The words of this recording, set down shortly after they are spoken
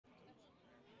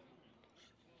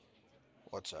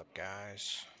What's up,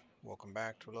 guys? Welcome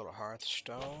back to a little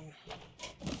Hearthstone.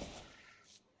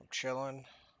 I'm chilling.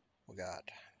 We got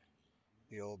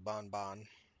the old Bonbon.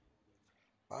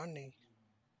 Bonnie.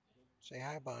 Say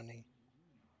hi, Bonnie.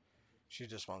 She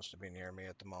just wants to be near me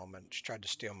at the moment. She tried to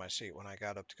steal my seat when I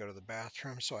got up to go to the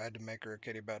bathroom, so I had to make her a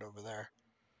kitty bed over there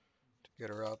to get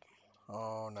her up.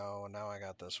 Oh no, now I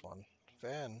got this one.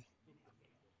 Finn.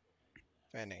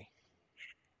 Finny.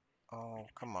 Oh,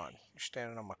 come on. You're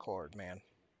standing on my cord, man.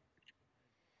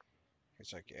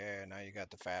 He's like, yeah, now you got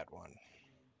the fat one.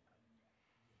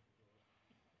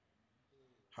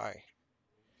 Hi.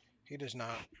 He does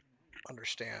not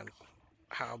understand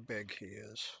how big he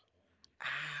is.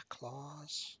 Ah,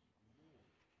 claws.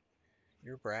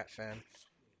 You're Brat Finn.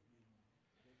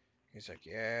 He's like,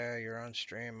 yeah, you're on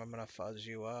stream. I'm gonna fuzz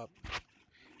you up.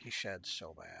 He sheds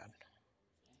so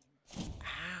bad.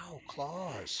 Ow,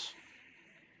 claws.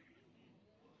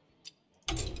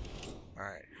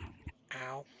 Alright.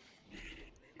 Ow.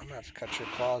 I'm gonna have to cut your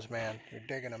claws, man. You're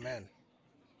digging them in.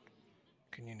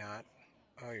 Can you not?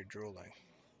 Oh, you're drooling.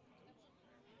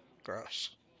 Gross.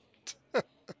 Can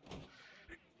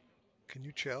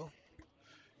you chill?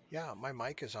 Yeah, my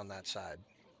mic is on that side.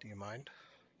 Do you mind?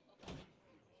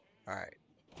 Alright.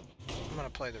 I'm gonna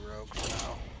play the rogue for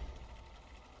now,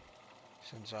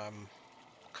 since I'm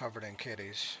covered in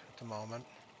kitties at the moment.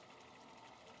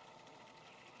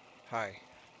 Hi.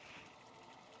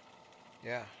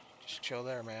 Yeah, just chill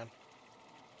there, man.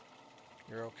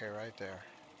 You're okay right there.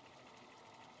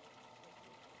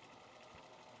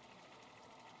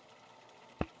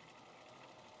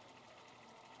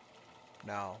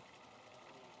 No,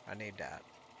 I need that.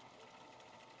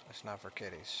 That's not for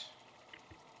kitties.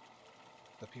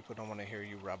 The people don't want to hear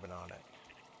you rubbing on it.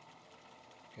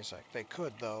 He's like, they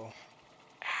could though.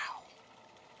 Ow.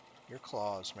 Your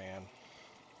claws, man.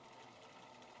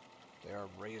 They are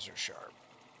razor sharp.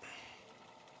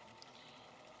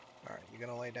 Alright, you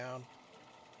gonna lay down?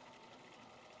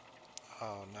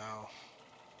 Oh no.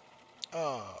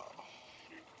 Oh.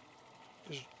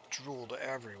 Just drooled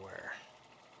everywhere.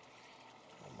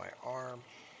 On my arm.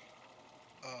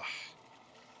 Ugh.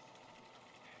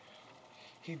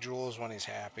 He drools when he's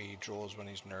happy, he drools when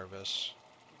he's nervous.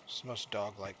 It's the most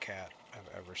dog-like cat I've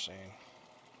ever seen.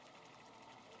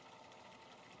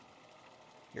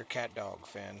 You're cat dog,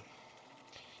 Finn.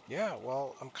 Yeah,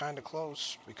 well, I'm kind of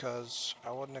close because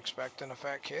I wasn't expecting a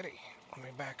fat kitty. Let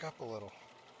me back up a little.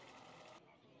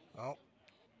 Oh,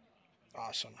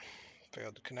 awesome.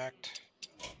 Failed to connect.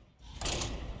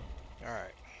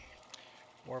 Alright.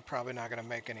 We're probably not going to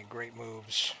make any great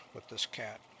moves with this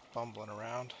cat bumbling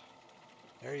around.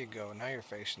 There you go. Now you're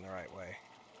facing the right way.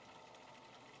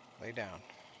 Lay down.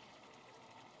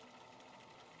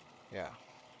 Yeah.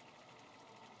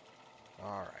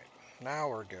 Alright. Now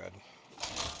we're good.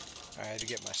 I had to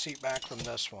get my seat back from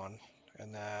this one,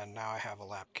 and then now I have a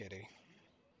lap kitty.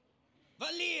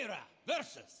 Valera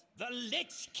versus the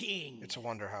Lich King. It's a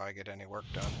wonder how I get any work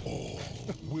done. All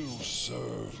will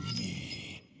serve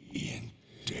me in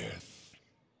death.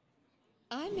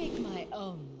 I make my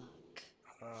own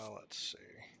luck. Let's see.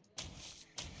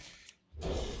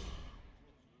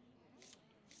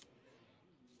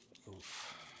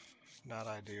 Oof. Not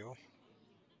ideal.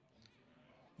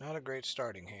 Not a great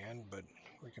starting hand, but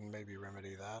we can maybe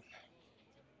remedy that.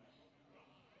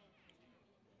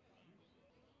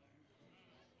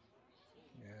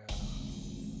 Yeah.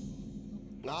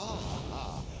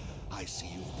 Ah, I see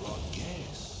you've brought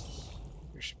guests.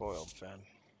 You're spoiled, Finn.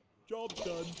 Job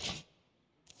done.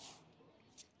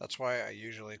 That's why I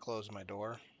usually close my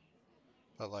door.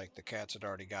 But, like, the cats had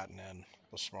already gotten in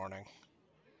this morning.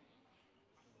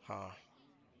 Huh.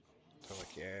 They're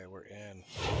like, yeah, we're in.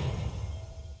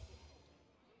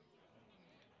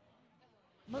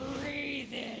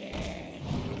 Breathe it in.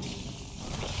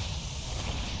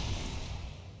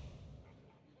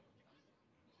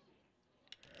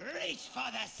 Reach for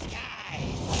the skies. I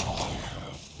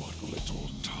have but little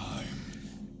time.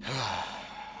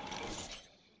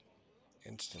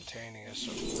 Instantaneous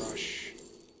rush.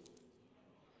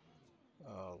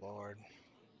 Oh, Lord.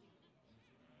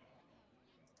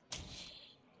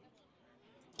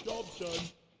 Job done.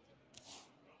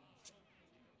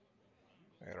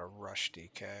 I got a rush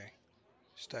DK.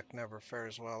 This deck never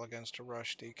fares well against a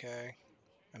rush DK.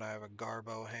 And I have a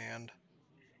Garbo hand.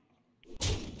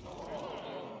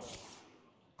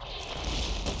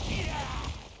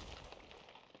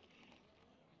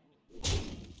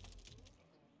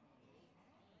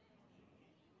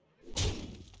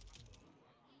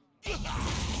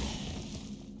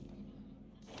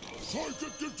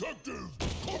 Psychic detective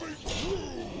coming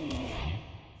through.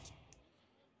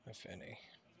 If any.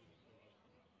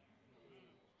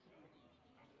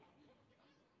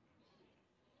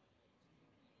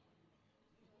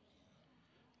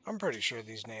 I'm pretty sure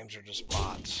these names are just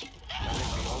bots. I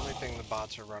think the only thing the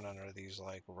bots are running are these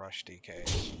like rush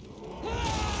DKs.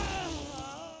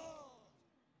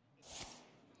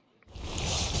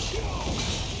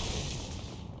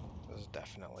 This is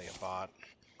definitely a bot.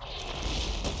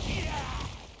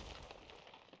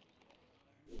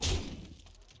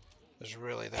 There's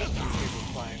really that few people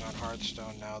playing on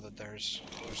Hearthstone now that there's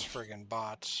friggin'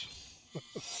 bots.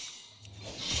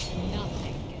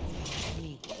 Nothing gets past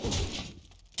me.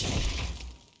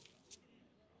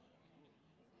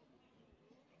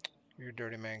 You're a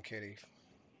dirty man, kitty.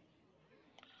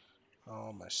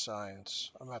 Oh, my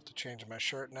science. I'm gonna have to change my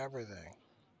shirt and everything.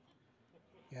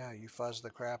 Yeah, you fuzzed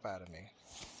the crap out of me.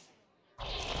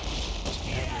 It's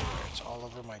everywhere. It's all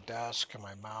over my desk and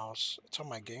my mouse. It's on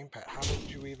my gamepad. How did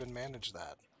you even manage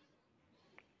that?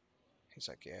 He's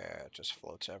like, yeah, it just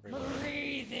floats everywhere.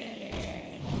 Breathe it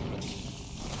in.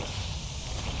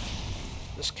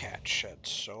 This cat sheds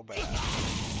so bad.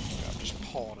 I'm just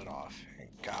pulling it off in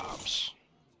gobs.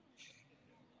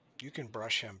 You can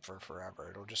brush him for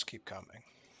forever. It'll just keep coming.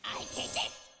 I take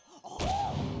this. Oh,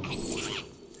 and that.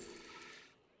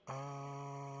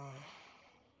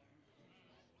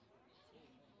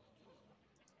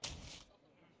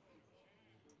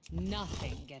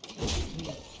 Nothing gets past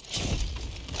me.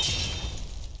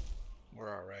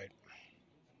 We're all right.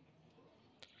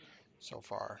 So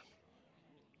far.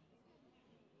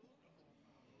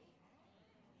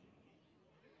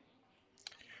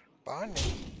 Bonnie.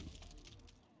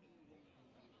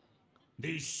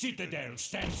 The citadel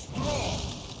stands strong.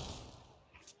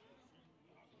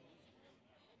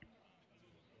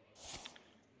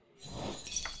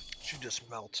 She just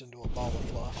melts into a ball of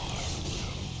fluff.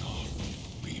 I will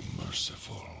not be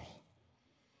merciful.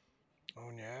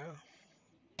 Oh, yeah?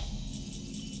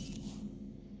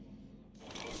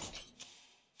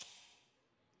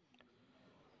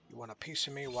 You want a piece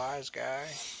of me, wise guy?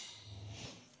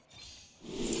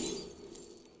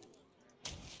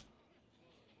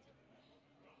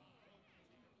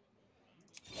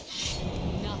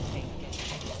 Nothing gets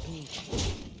past me.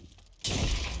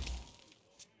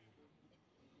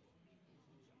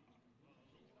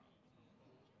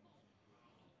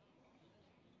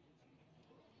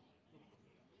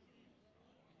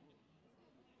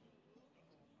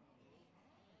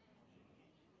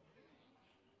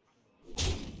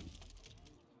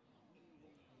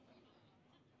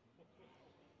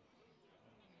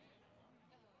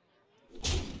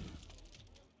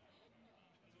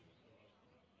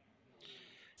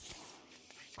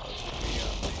 Fuzzing me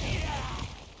up, man.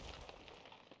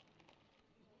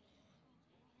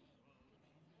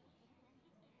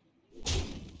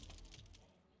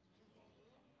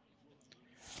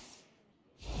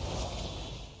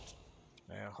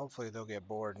 Yeah, hopefully they'll get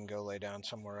bored and go lay down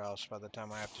somewhere else by the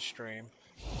time I have to stream.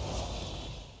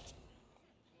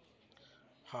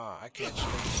 Huh, I can't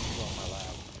stream with you on my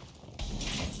lap.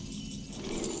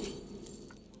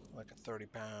 Like a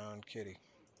 30-pound kitty.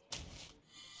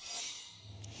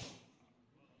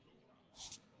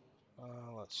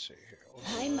 Let's see here.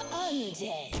 I'm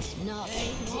undead, not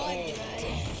dead.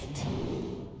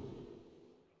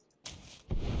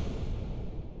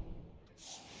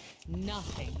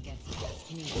 Nothing gets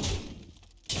past me.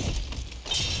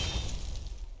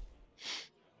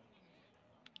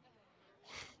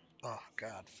 Oh,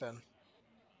 God, Finn.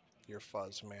 Your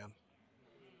fuzz, man.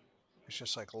 It's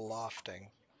just like lofting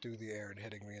through the air and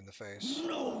hitting me in the face.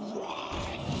 No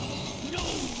rhyme. No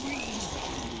reason.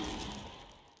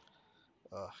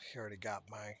 He already got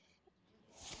my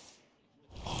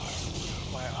I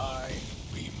will eye.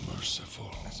 be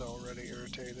merciful. Is already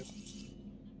irritated.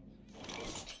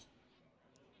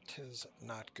 Tis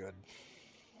not good.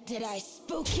 Did I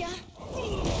spook ya?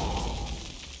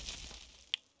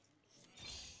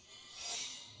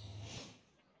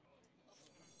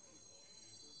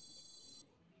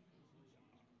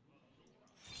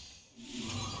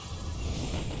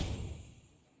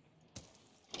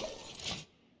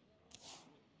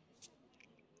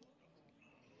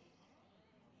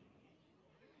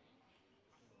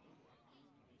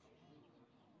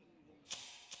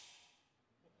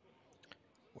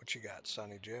 What you got,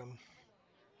 Sonny Jim?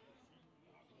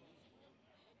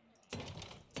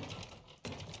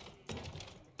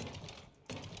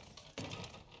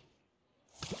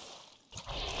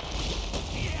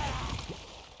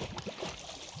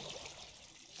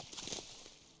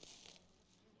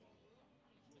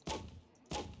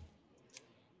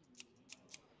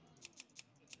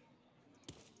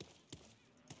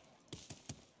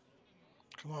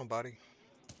 Come on, buddy.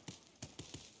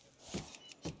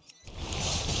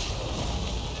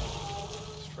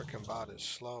 This frickin' bot is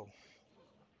slow.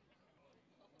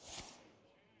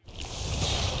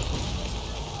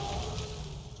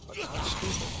 but not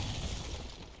stupid.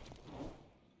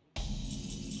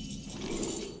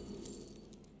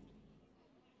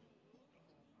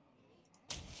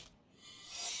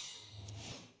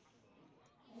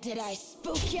 Did I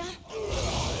spook ya?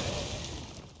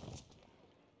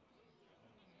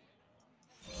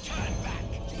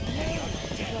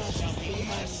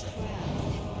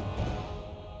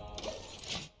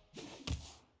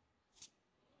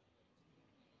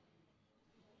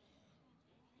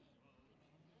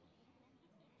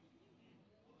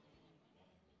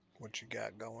 What you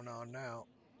got going on now?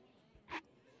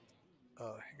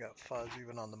 Oh, you got fuzz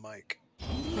even on the mic.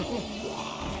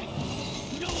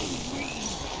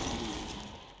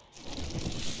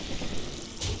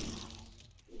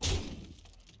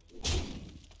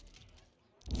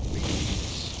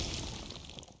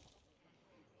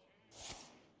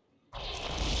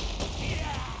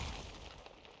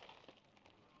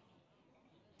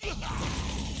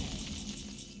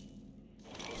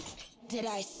 Did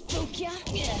I spook ya?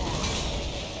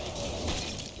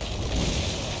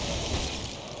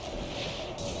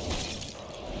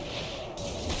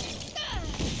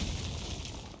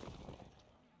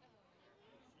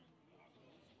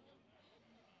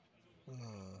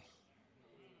 Hmm.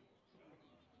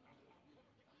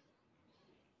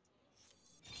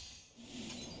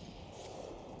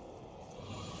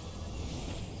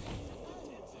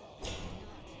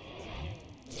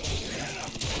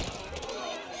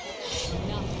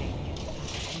 Nothing gets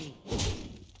past me.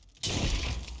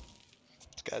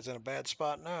 This guy's in a bad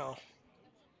spot now.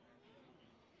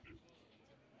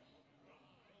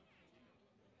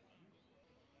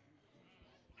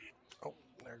 Oh,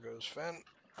 there goes Finn.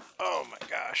 Oh my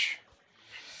gosh.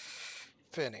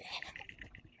 Finny.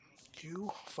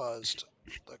 You fuzzed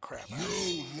the crap out of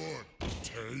me. You look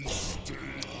tasty.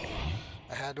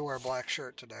 I had to wear a black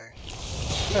shirt today.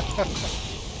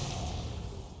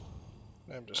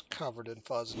 I'm just covered in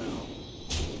fuzz now.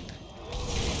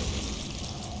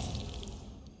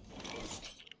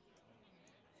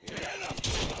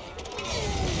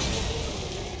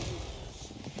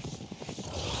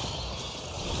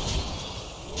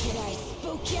 Did I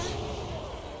spook ya?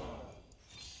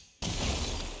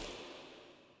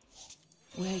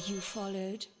 Were you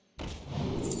followed?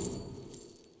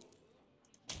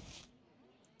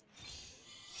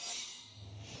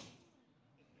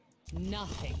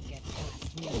 Nothing gets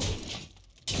past me.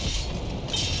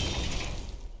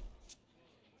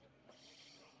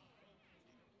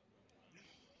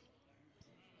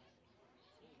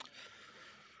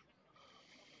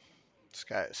 This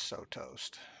guy is so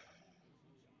toast.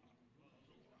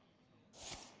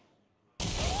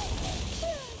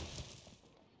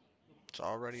 It's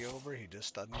already over. He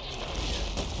just doesn't even know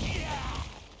yet.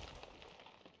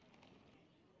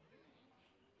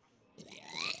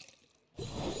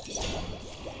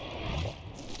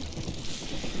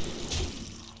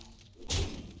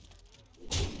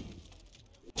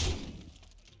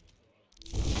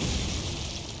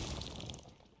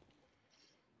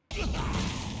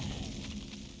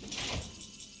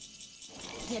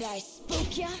 Did I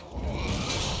spook ya?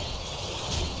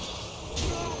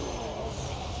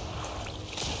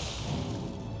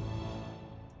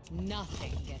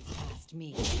 Nothing gets past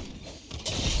me.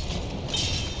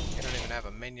 You don't even have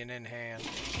a minion in hand.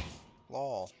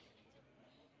 Lol.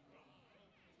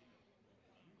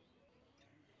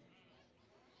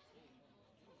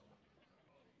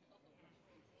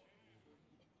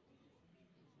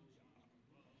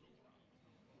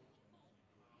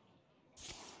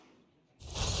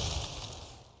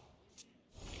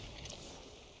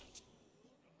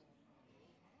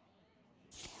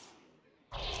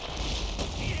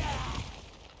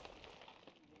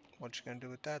 What you gonna do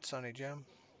with that, Sonny Jim?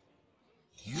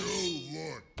 You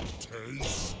look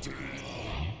tasty.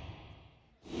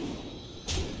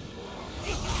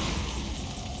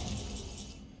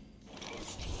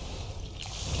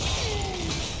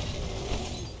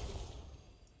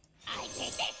 I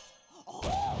did this. Oh,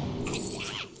 and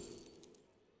that.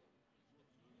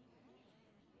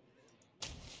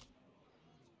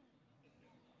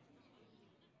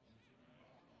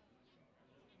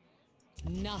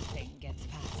 Nothing gets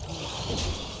past me.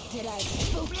 Did I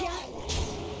spook ya?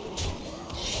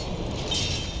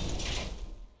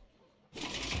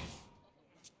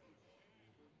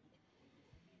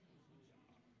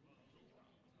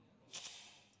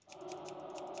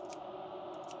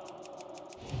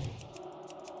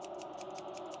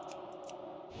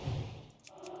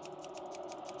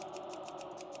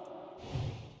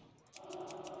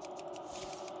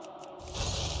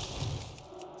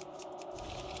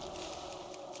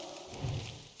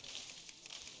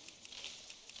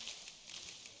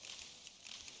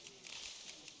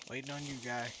 Waiting on you,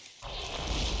 guy.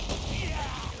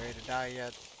 Ready to die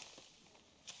yet?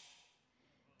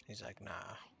 He's like, nah.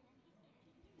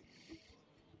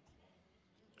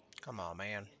 Come on,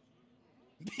 man.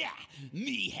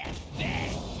 Me have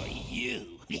that for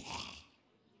you.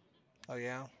 Oh,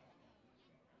 yeah?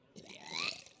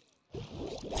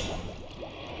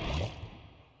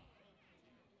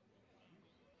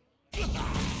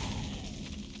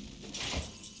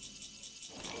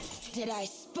 Did I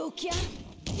spook ya?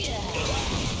 Sure.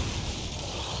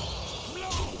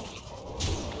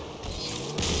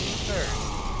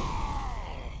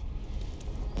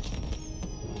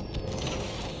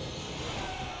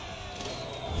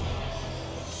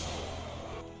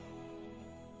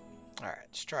 Alright,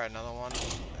 let's try another one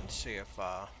and see if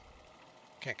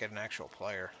can't get an actual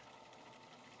player.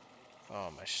 Oh,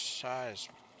 my size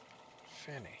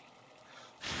Finny.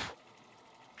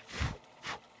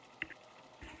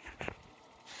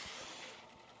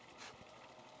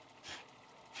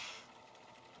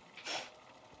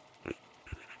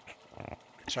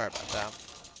 Sorry about that.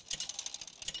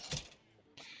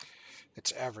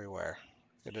 It's everywhere.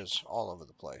 It is all over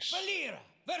the place. Valera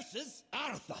versus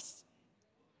Arthas.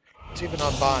 It's even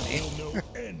on Bonnie. No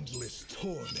endless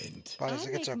torment. Bonnie's I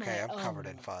like, it's make okay, my I'm covered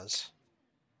in own. fuzz.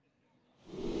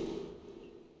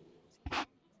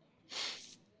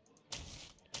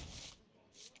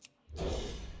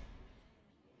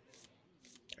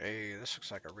 Hey, this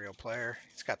looks like a real player.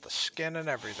 He's got the skin and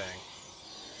everything.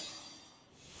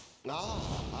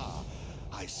 Ah,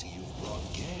 I see you've brought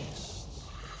guests.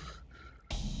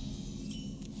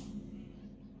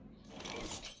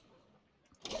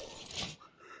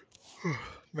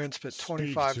 Man spent Speak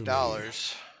to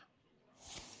 $25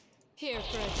 Here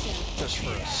for a chat. just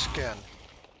for a skin.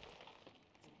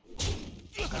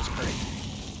 That's great.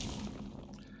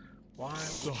 Why would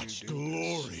Such you do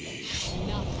glory.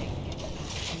 Nothing gets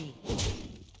past me.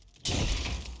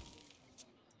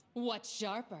 What's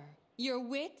sharper, your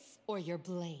wits or your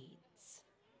blades?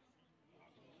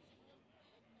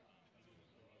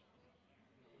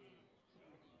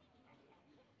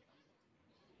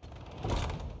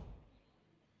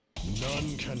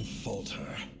 None can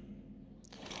falter.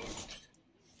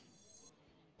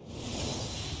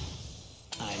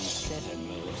 I'm 7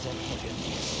 moves ahead of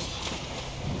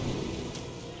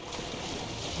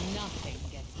Nothing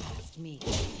gets past me. you.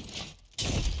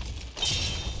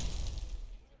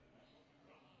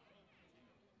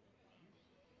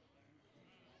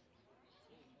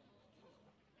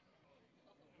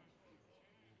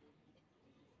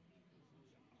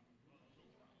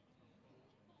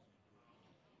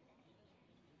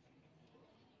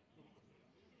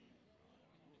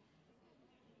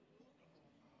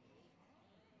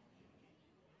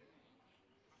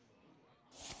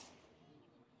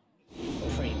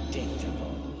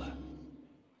 Predictable.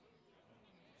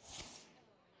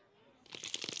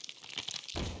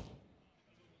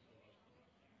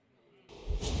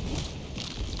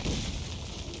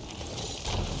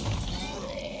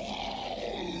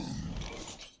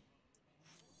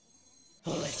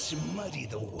 Let's muddy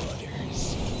the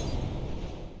waters.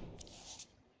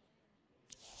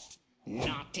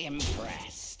 Not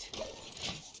impressed.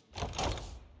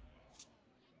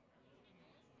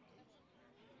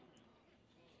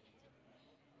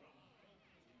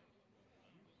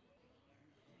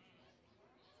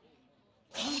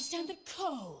 Can't stand the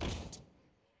cold.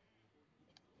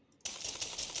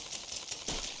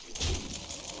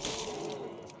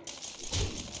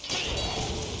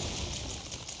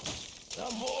 The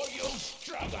more you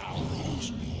struggle,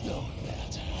 the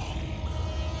better.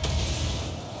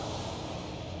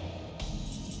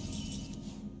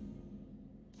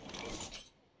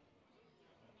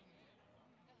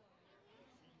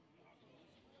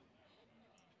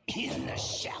 In the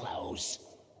shallows.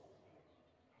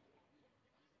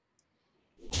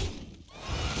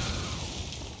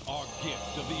 Our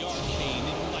gift of the arcane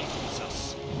enlightens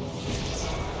us.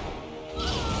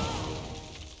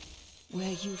 Were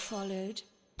you followed?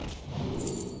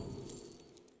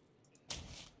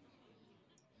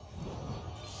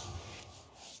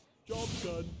 Job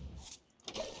done.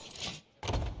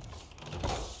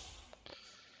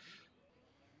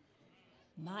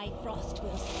 My frost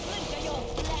will splinter your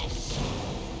flesh.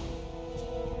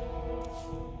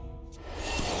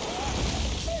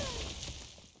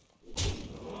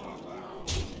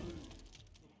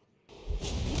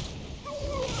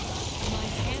 My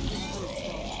hand is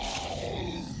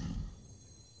Hearthstone.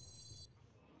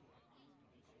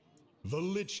 The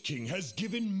Lich King has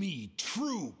given me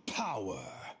true power.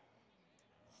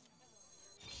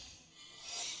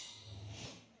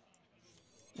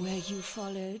 Were you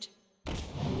followed?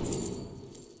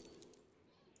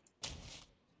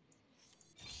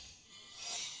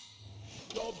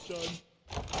 done.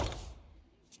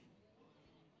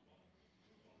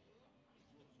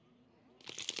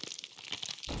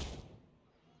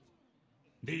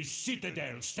 The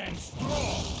citadel stands strong.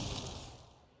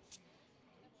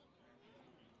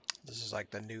 This is like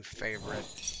the new favorite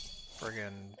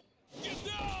friggin' Get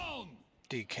down!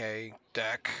 DK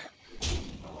deck.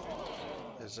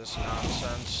 Is this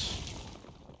nonsense?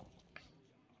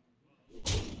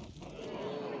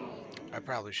 I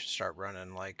probably should start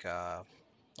running like a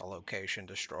location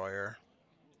destroyer.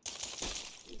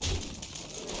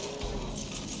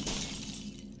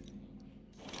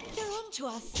 They're on to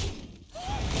us.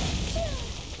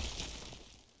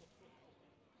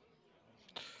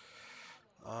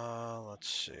 Let's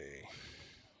see.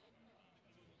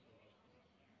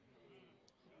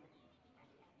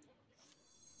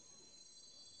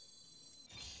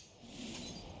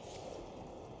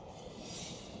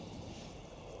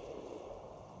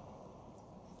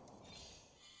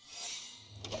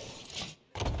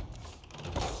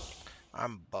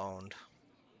 I'm boned.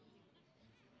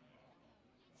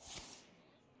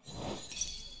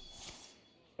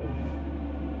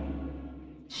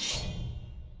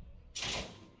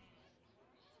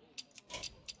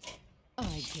 I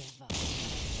give up.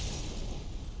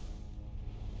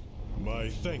 My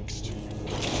thanks to you.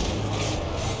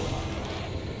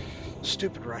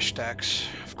 Stupid rush decks.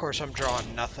 Of course, I'm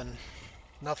drawing nothing.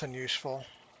 Nothing useful.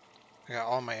 I got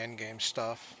all my endgame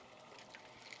stuff.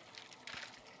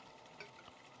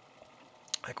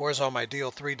 Like, where's all my deal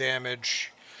 3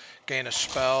 damage, gain a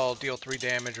spell, deal 3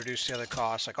 damage, reduce the other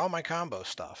costs? Like, all my combo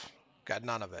stuff. Got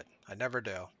none of it. I never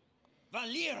do.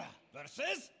 Valera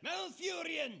versus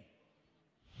Malfurion.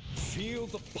 Feel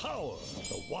the power of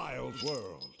the wild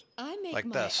world. I make Like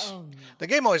my this. own. The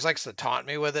game always likes to taunt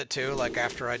me with it, too. Like,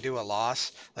 after I do a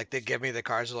loss, like, they give me the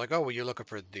cards. They're like, oh, well, you're looking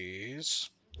for these?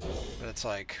 And it's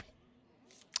like,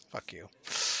 fuck you.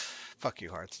 Fuck you,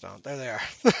 Hearthstone. There they are.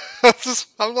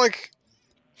 I'm like...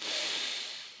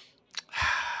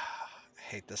 I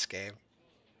hate this game.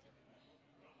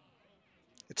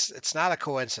 It's not a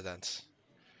coincidence.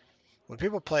 When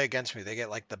people play against me, they get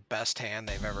like the best hand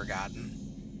they've ever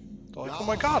gotten. They're like, oh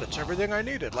my god, it's everything I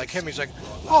needed. Like him, he's like,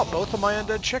 oh, both of my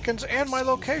undead chickens and my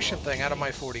location thing out of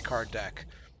my 40 card deck.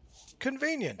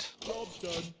 Convenient. Job's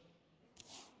done.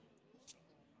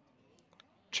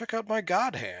 Check out my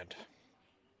god hand.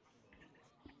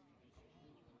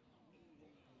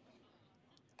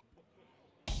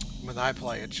 When I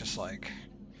play, it's just like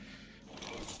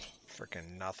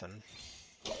freaking nothing.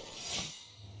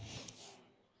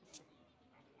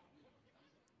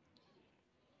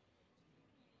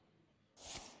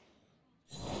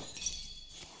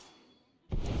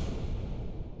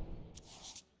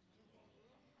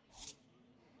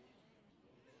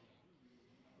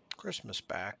 Christmas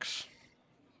backs.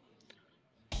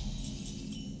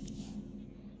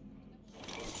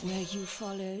 Where you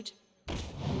followed.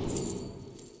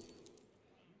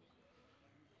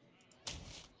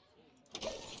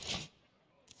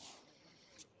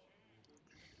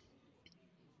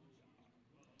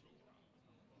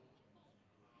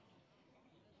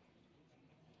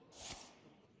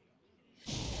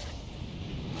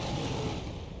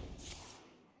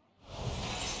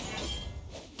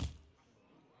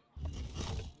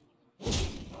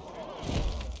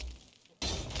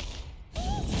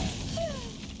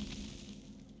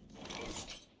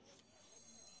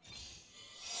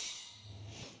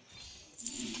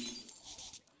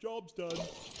 Job's done.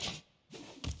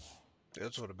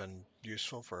 This would have been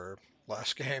useful for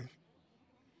last game.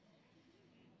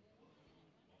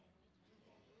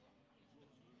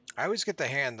 I always get the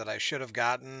hand that I should have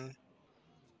gotten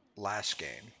last game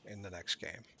in the next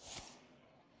game.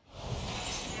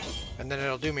 And then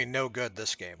it'll do me no good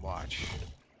this game, watch.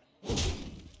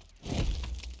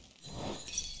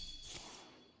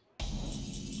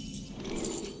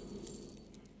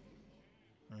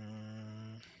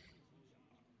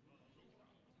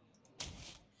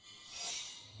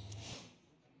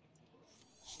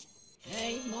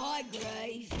 Ain't my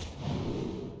grave.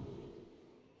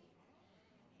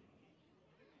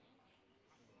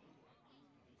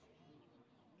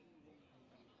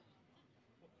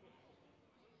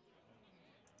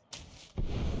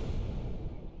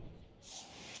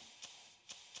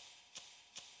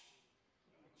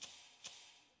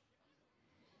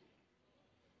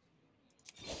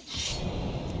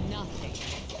 Nothing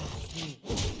gets past me.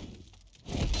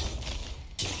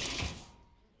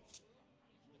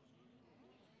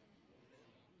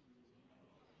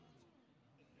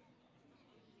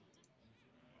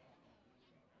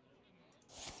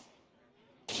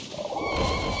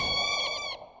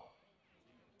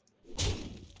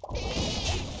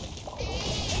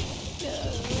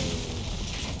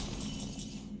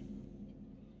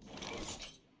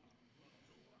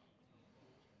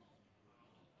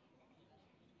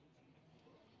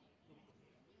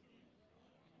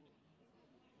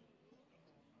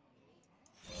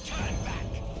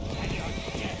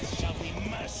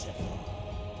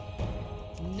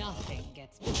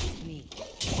 gets past me.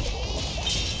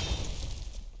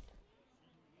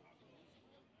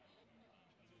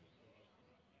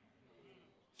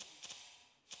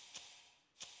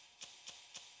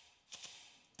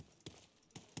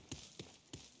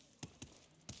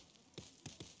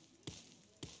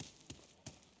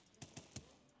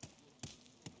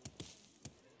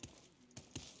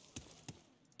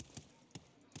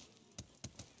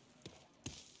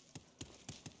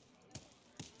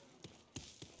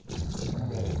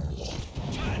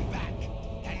 Turn back,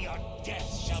 and your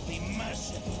death shall be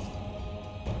merciful.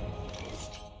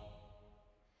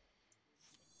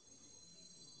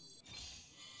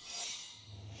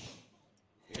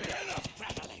 Enough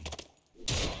prattling.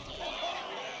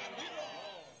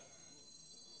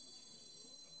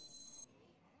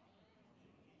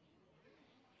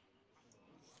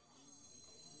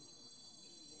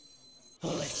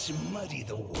 Let's muddy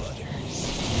the waters.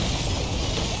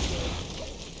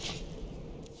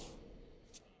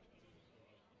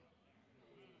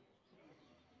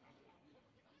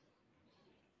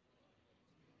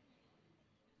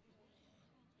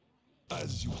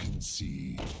 As you can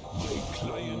see, my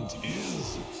client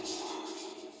is...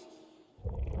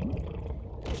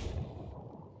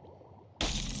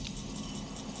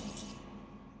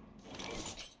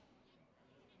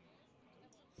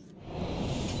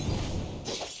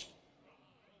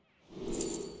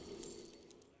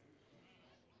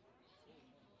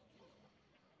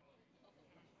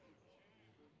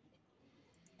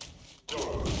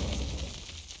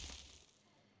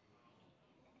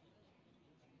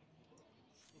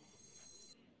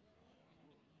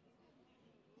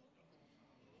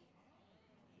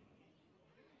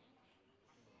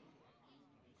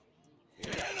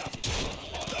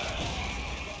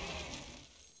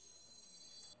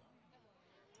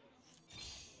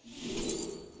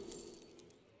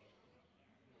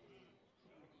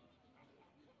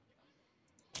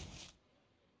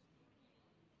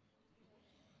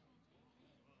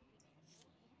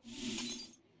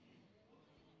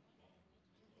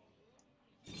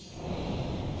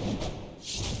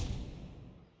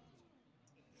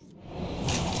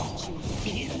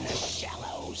 In the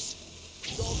shallows.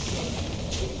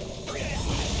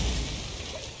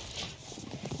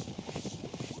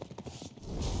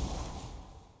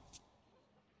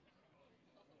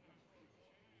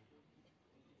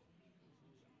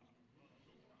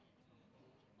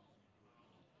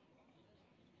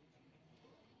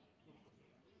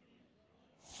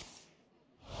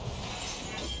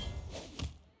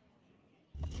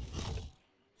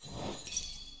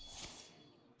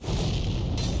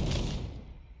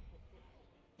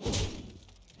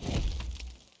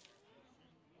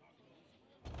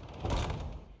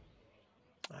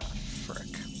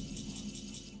 Frick.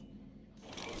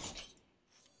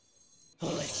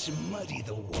 Let's muddy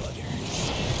the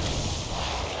waters.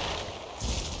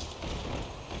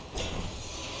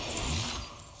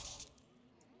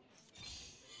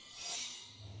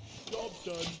 Job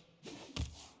done.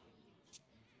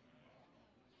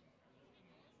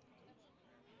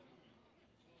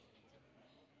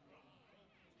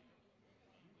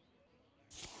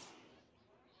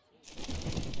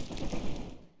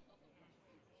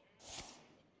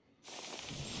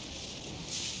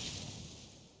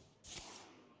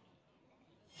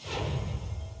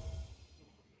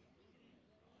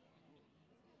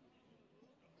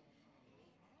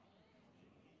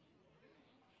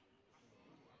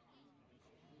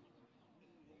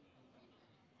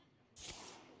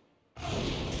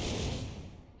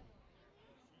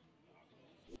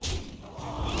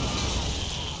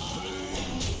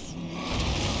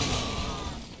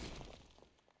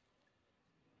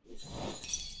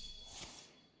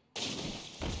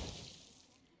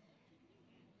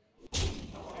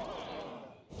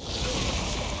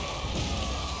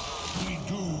 We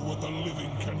do what the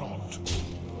living cannot.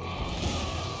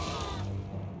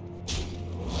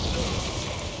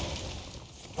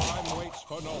 Time waits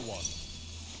for no one.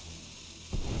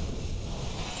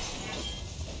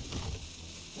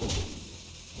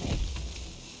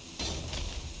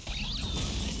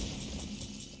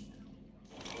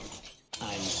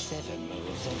 I'm 7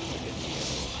 moves ahead of you.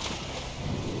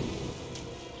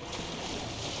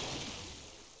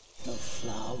 The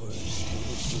flowers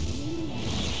bloom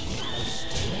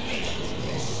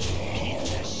in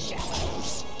the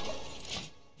shallows.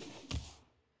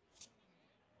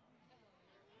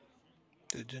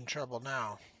 Dude's in trouble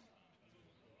now.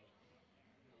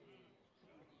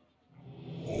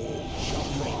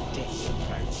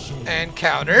 And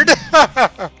countered.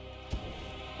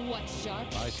 What's sharp?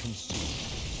 I can see.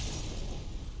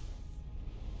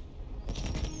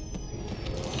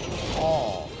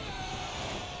 Oh.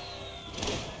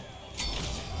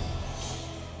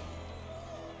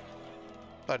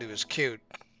 Thought he was cute,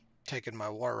 taking my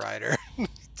War Rider.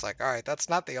 It's like, alright, that's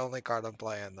not the only card I'm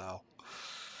playing, though.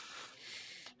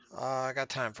 I got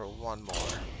time for one more.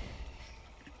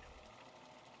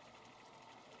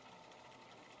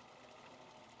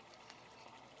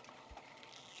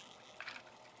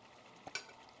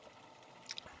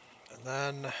 And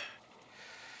then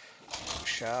we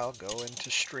shall go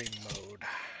into stream mode.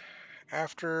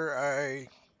 After I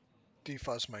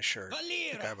defuzz my shirt. I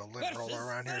think I have a lint roller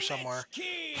around here somewhere.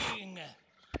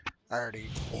 I already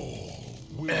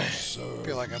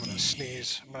feel like I'm gonna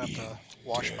sneeze. I'm gonna have to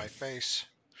wash my face.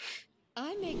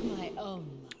 I make my own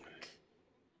luck.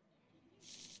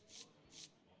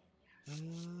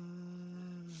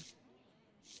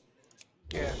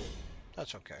 Yeah,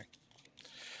 that's okay.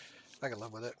 I can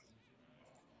live with it.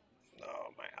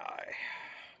 Oh, my eye.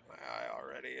 My eye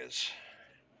already is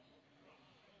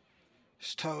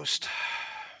it's toast.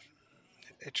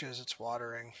 It itches, it's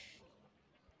watering.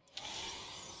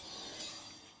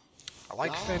 I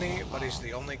like Finny, but he's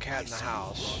the only cat in the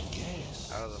house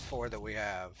out of the 4 that we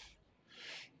have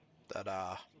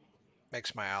that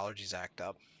makes my allergies act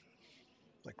up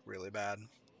like really bad.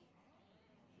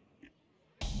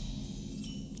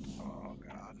 Oh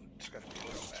god, it's gonna be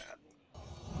real bad.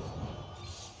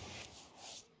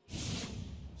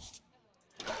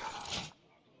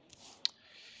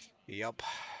 Yup.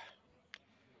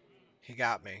 He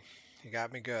got me. He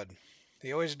got me good.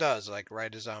 He always does, like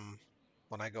right as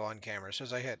when I go on camera. As soon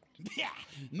as I hit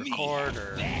record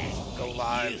or go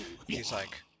live, he's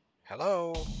like,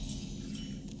 "Hello,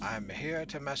 I'm here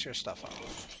to mess your stuff up."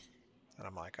 And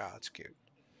I'm like, "Ah, it's cute."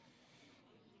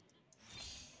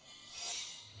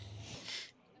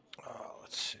 Oh,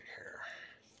 let's see here.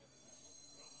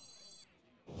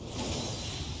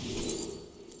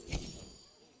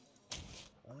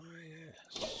 Oh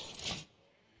yes,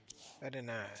 very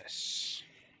nice.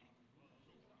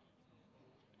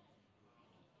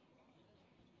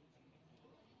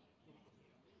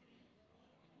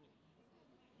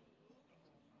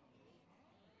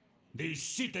 The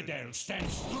citadel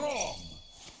stands strong.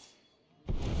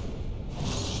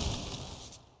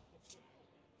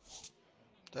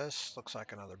 This looks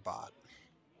like another bot.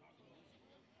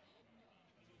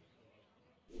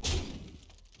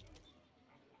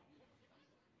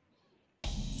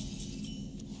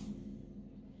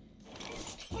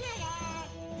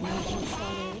 Were you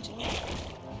followed?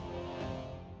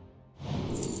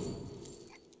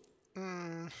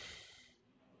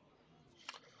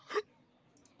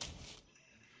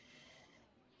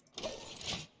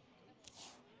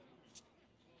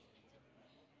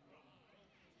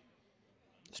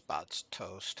 This bot's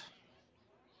toast.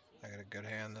 I got a good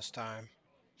hand this time.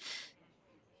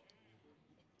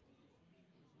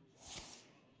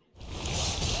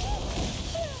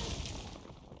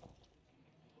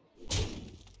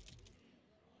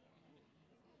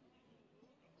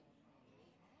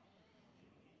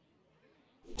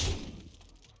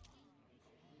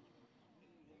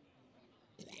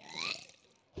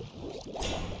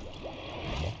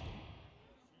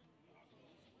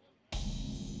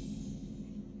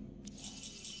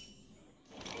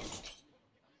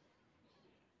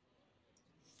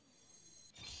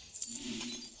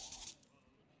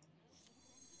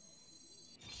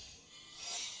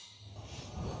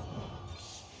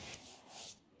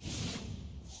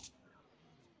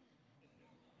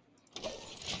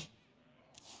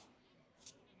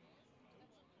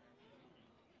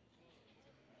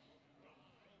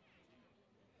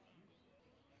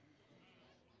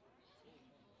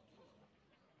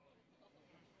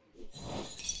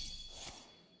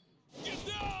 Get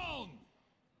down!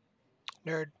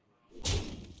 Nerd.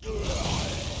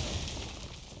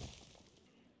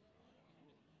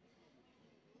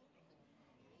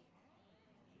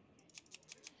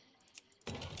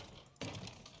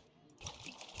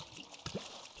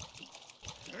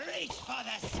 Reach for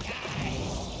the skies!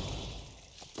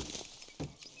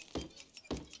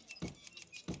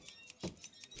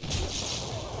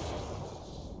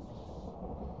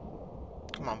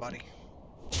 Come on, buddy.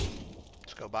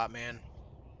 Let's go, Botman.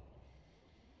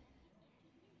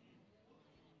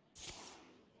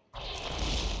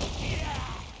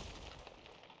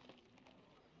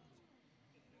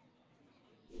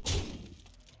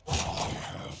 I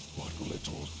have but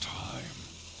little time.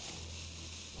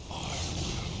 I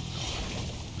will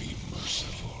not be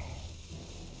merciful.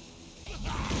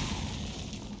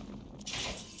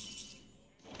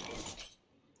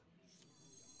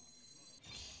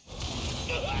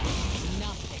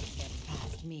 Nothing gets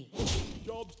past me.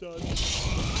 Job's done.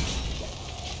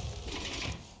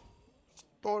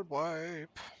 Board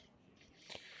wipe.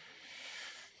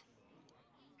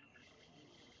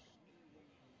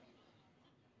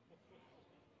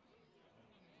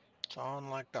 It's on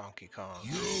like Donkey Kong.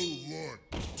 You look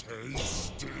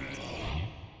tasty.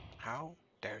 How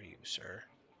dare you, sir?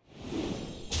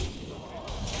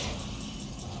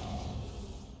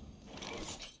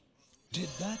 Did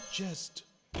that just...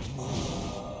 I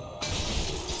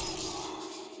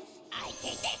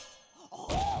take this. Oh,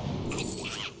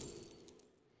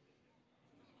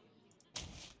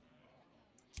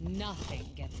 Nothing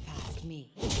gets past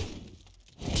me.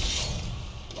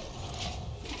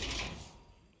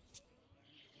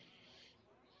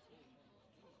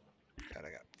 God, I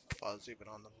got fuzz even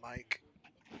on the mic.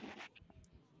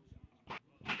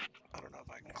 I don't know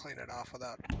if I can clean it off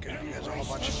without giving you guys a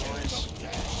whole bunch of noise.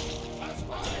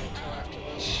 Until after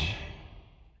this.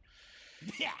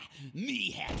 yeah,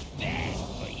 me have that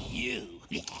for you.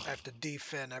 I have to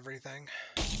defin everything.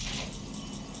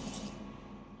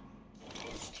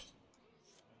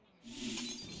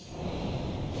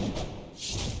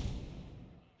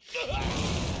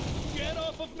 Get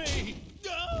off of me!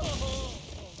 No!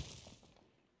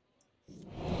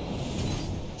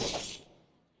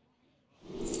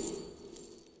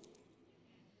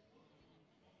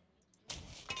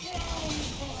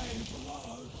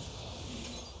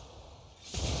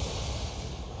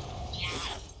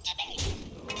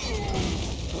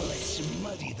 Let's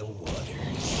muddy the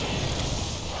waters.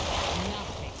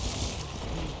 Nothing.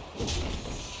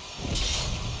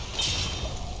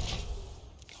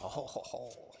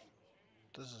 Oh,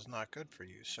 this is not good for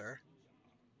you, sir.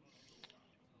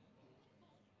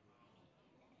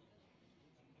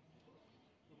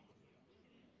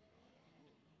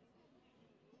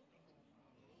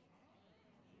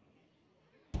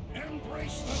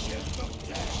 Embrace the gift of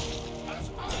death, as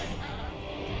I have.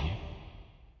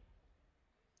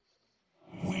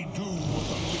 We do what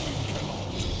the living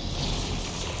cannot.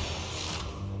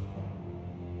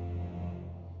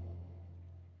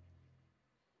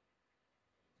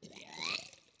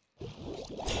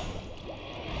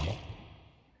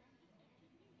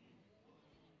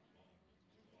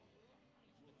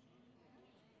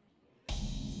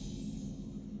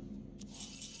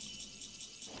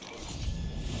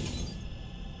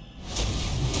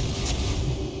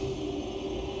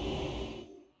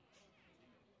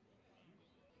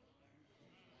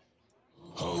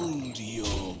 Hold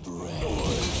your breath.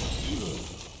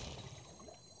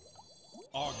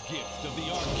 Our gift of the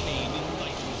arcane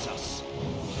enlightens us.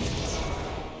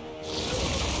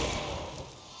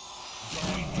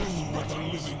 We do what the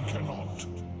living cannot.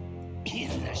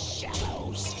 In the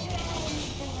shallows.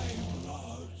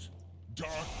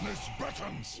 Darkness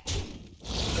beckons.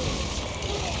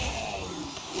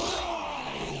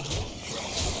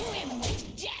 Swim with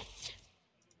death.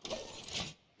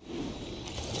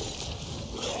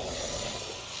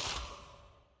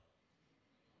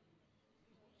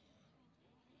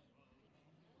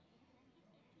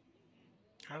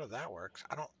 How did that work?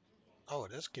 I don't... Oh,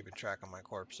 it is keeping track of my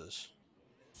corpses.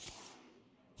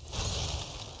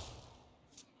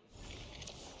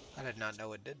 I did not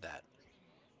know it did that.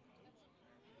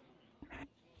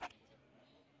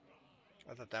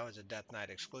 I thought that was a Death Knight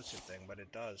exclusive thing, but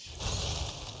it does.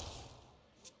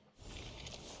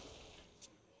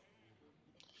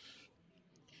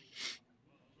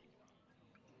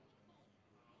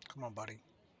 Come on, buddy.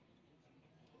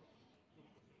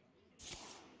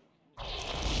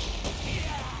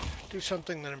 Do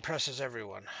something that impresses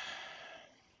everyone.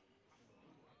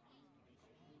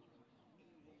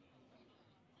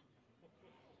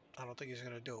 I don't think he's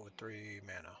going to do it with 3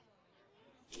 mana.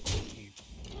 He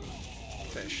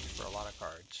fished for a lot of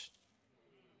cards.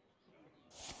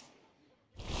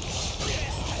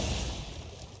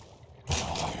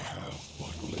 I have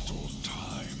but little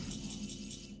time.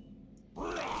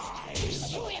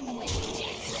 Swim with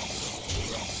death.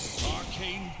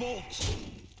 Arcane bolt!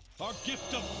 Our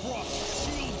gift of frost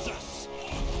shields us!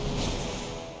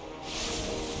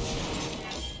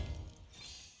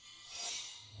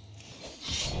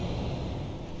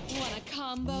 Want a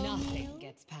combo? Nothing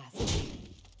gets past me.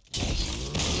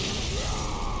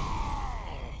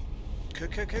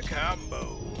 Combo.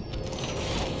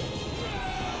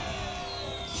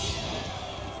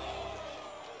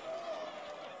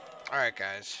 Alright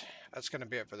guys, that's going to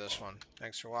be it for this one.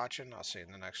 Thanks for watching. I'll see you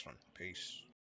in the next one. Peace.